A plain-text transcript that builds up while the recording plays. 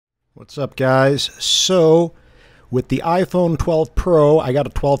What's up, guys? So with the iPhone 12 Pro, I got a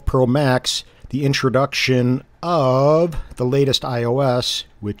 12 Pro Max, the introduction of the latest iOS,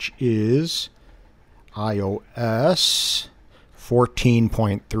 which is iOS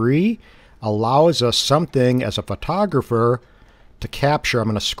 14.3, allows us something as a photographer to capture. I'm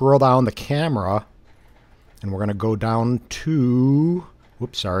going to scroll down the camera and we're going to go down to,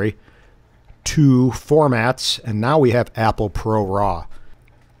 two formats, and now we have Apple Pro RAW.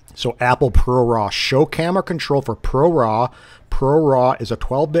 So Apple Pro RAW, show camera control for Pro RAW. Pro RAW is a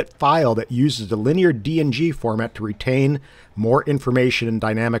 12-bit file that uses the linear DNG format to retain more information and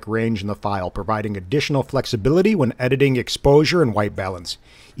dynamic range in the file, providing additional flexibility when editing exposure and white balance.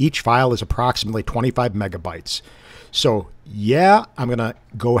 Each file is approximately 25 megabytes. So yeah, I'm going to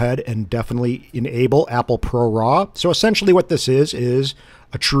go ahead and definitely enable Apple Pro RAW. So essentially what this is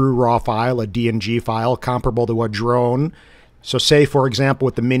a true RAW file, a DNG file comparable to a drone. So say, for example,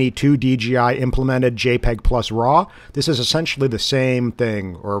 with the Mini 2 DJI implemented JPEG plus RAW, this is essentially the same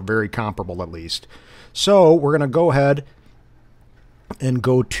thing, or very comparable at least. So we're going to go ahead and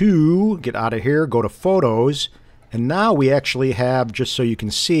get out of here, go to Photos, and now we actually have, just so you can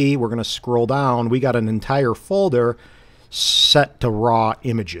see, we're going to scroll down, we got an entire folder set to RAW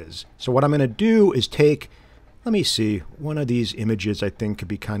images. So what I'm going to do is take, let me see, one of these images I think could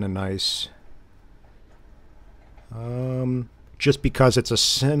be kind of nice. Just because it's a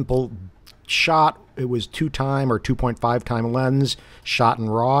simple shot, it was 2x or 2.5 time lens shot in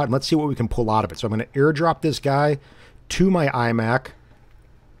RAW, and let's see what we can pull out of it. So I'm going to airdrop this guy to my iMac.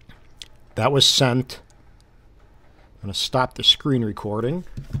 That was sent. I'm going to stop the screen recording.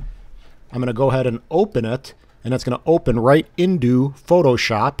 I'm going to go ahead and open it, and it's going to open right into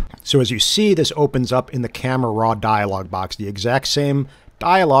Photoshop. So as you see, this opens up in the Camera Raw dialog box, the exact same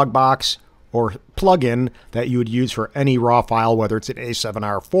dialog box or plugin that you would use for any RAW file, whether it's an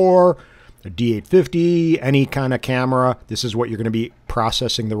A7R4, a D850, any kind of camera. This is what you're going to be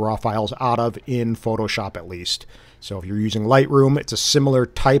processing the RAW files out of in Photoshop at least. So if you're using Lightroom, it's a similar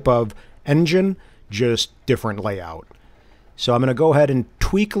type of engine, just different layout. So I'm going to go ahead and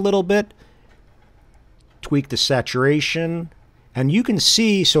tweak a little bit, tweak the saturation, and you can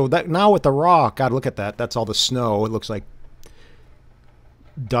see, so that now with the RAW, God, look at that. That's all the snow. It looks like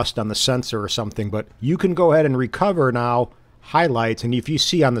dust on the sensor or something, but you can go ahead and recover now highlights. And if you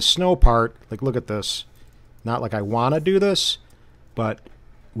see on the snow part, like look at this, not like I want to do this, but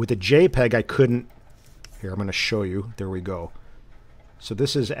with a JPEG I couldn't. Here, I'm going to show you. There we go. So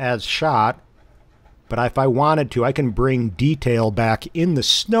this is as shot, but if I wanted to, I can bring detail back in the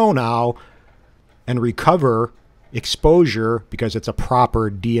snow now and recover exposure because it's a proper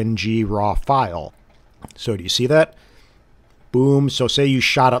DNG RAW file. So do you see that? Boom. So say you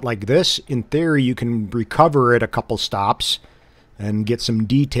shot it like this. In theory, you can recover it a couple stops and get some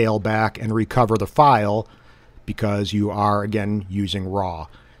detail back and recover the file because you are, again, using RAW.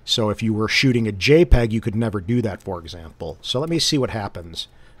 So if you were shooting a JPEG, you could never do that, for example. So let me see what happens.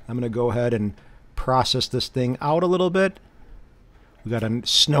 I'm going to go ahead and process this thing out a little bit. We got a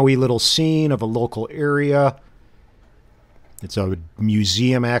snowy little scene of a local area. It's a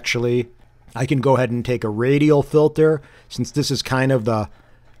museum, actually. I can go ahead and take a radial filter, since this is kind of the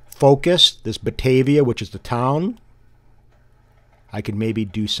focus, this Batavia, which is the town. I could maybe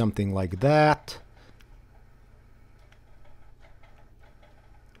do something like that.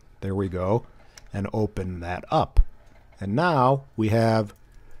 There we go. And open that up. And now we have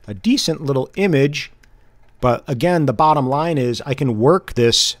a decent little image. But again, the bottom line is I can work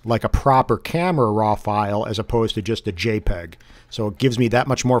this like a proper camera RAW file as opposed to just a JPEG. So it gives me that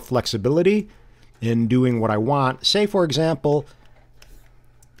much more flexibility in doing what I want. Say, for example,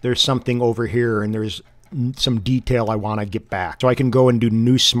 there's something over here and there's some detail I want to get back. So I can go and do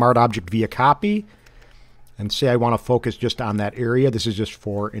new smart object via copy and say I want to focus just on that area. This is just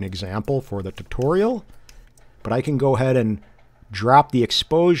for an example for the tutorial. But I can go ahead and drop the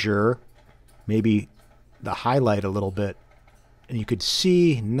exposure, maybe the highlight a little bit, and you could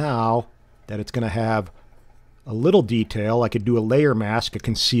see now that it's going to have a little detail. I could do a layer mask, a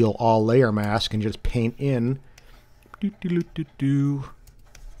conceal all layer mask, and just paint in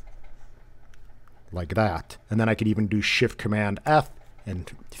like that. And then I could even do Shift Command F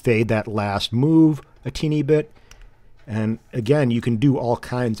and fade that last move a teeny bit. And again, you can do all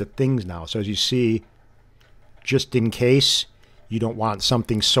kinds of things now. So as you see, just in case you don't want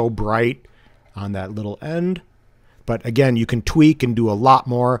something so bright on that little end. But again, you can tweak and do a lot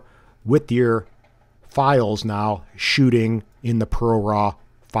more with your files now shooting in the Pro RAW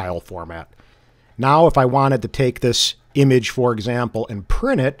file format. Now, if I wanted to take this image, for example, and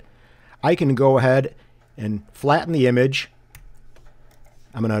print it, I can go ahead and flatten the image.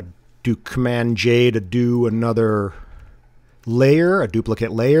 I'm going to do Command J to do another layer, a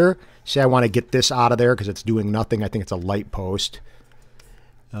duplicate layer. Say I want to get this out of there because it's doing nothing. I think it's a light post.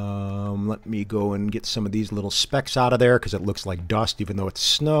 Let me go and get some of these little specks out of there because it looks like dust even though it's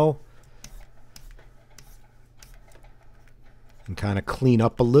snow. And kind of clean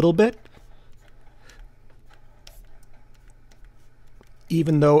up a little bit.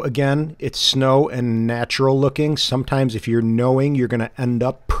 Even though, again, it's snow and natural looking, sometimes if you're knowing you're going to end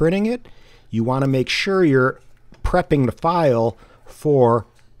up printing it, you want to make sure you're prepping the file for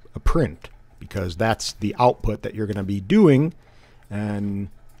a print because that's the output that you're going to be doing. And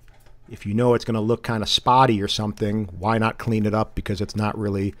if you know it's going to look kind of spotty or something, why not clean it up because it's not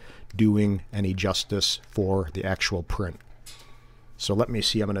really doing any justice for the actual print. So let me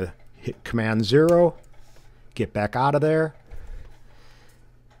see, I'm going to hit Command 0, get back out of there.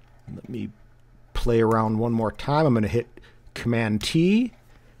 Let me play around one more time. I'm going to hit Command T,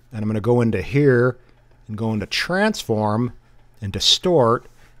 and I'm going to go into here and go into Transform and Distort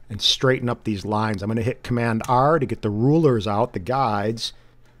and straighten up these lines. I'm going to hit Command R to get the rulers out, the guides,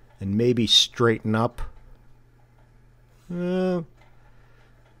 and maybe straighten up. Maybe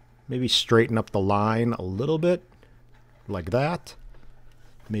straighten up the line a little bit, like that.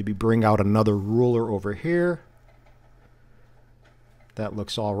 Maybe bring out another ruler over here. That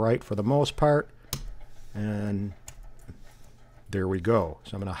looks all right for the most part. And there we go.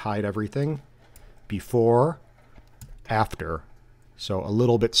 So I'm going to hide everything. Before, after. So a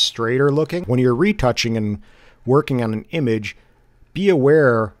little bit straighter looking. When you're retouching and working on an image, be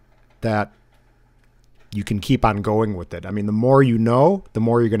aware that you can keep on going with it. I mean, the more you know, the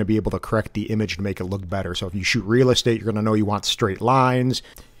more you're going to be able to correct the image to make it look better. So if you shoot real estate, you're going to know you want straight lines.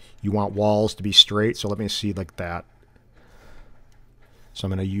 You want walls to be straight. So let me see like that. So I'm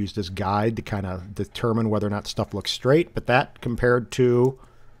going to use this guide to kind of determine whether or not stuff looks straight. But that compared to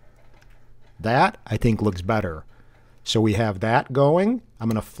that, I think looks better. So we have that going. I'm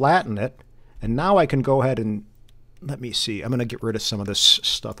going to flatten it. And now I can go ahead and, let me see. I'm going to get rid of some of this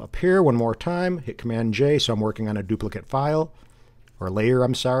stuff up here one more time. Hit Command J. So I'm working on a duplicate file. Or layer,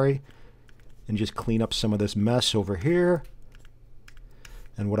 I'm sorry. And just clean up some of this mess over here.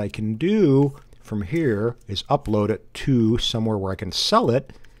 And what I can do from here is upload it to somewhere where I can sell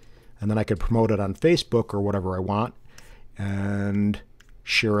it, and then I can promote it on Facebook or whatever I want and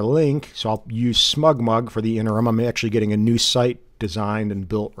share a link. So I'll use SmugMug for the interim. I'm actually getting a new site designed and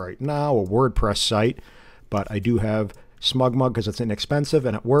built right now, a WordPress site, but I do have SmugMug because it's inexpensive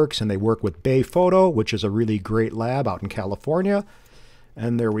and it works, and they work with Bay Photo, which is a really great lab out in California.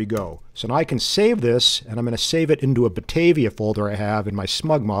 And there we go. So now I can save this, and I'm going to save it into a Batavia folder I have in my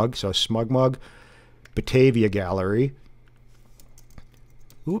SmugMug. So SmugMug, Batavia Gallery.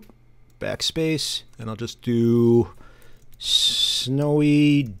 Oop, backspace, and I'll just do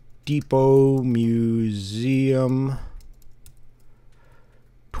Snowy Depot Museum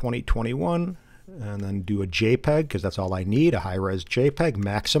 2021, and then do a JPEG because that's all I need, a high-res JPEG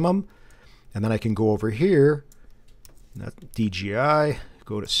maximum. And then I can go over here. That's DJI,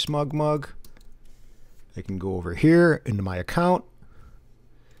 go to SmugMug. I can go over here into my account,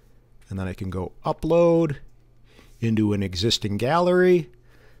 and then I can go upload into an existing gallery,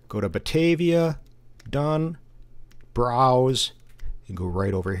 go to Batavia, done, browse, and go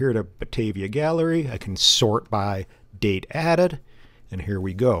right over here to Batavia Gallery. I can sort by date added, and here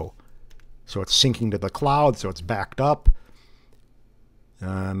we go. So it's syncing to the cloud, so it's backed up.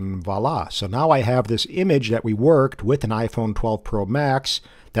 And voila. So now I have this image that we worked with an iPhone 12 Pro Max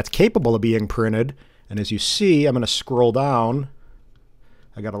that's capable of being printed. And as you see, I'm going to scroll down.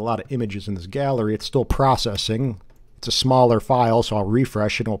 I got a lot of images in this gallery. It's still processing. It's a smaller file, so I'll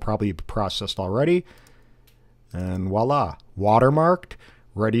refresh it. It'll probably be processed already. And voila. Watermarked,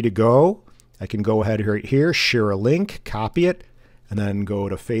 ready to go. I can go ahead right here, share a link, copy it, and then go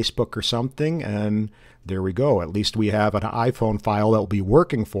to Facebook or something, and there we go. At least we have an iPhone file that will be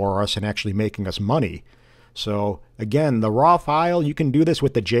working for us and actually making us money. So again, the raw file, you can do this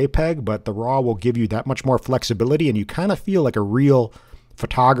with the JPEG, but the raw will give you that much more flexibility, and you kind of feel like a real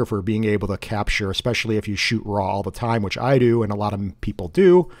photographer being able to capture, especially if you shoot raw all the time, which I do and a lot of people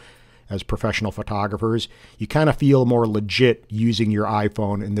do as professional photographers. You kind of feel more legit using your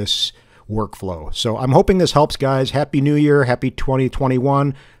iPhone in this workflow. So I'm hoping this helps, guys. Happy New Year. Happy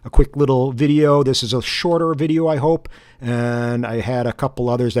 2021. A quick little video. This is a shorter video, I hope. And I had a couple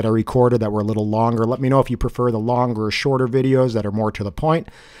others that I recorded that were a little longer. Let me know if you prefer the longer or shorter videos that are more to the point.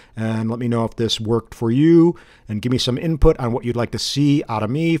 And let me know if this worked for you. And give me some input on what you'd like to see out of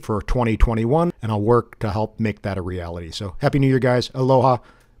me for 2021. And I'll work to help make that a reality. So Happy New Year, guys. Aloha.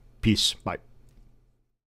 Peace. Bye.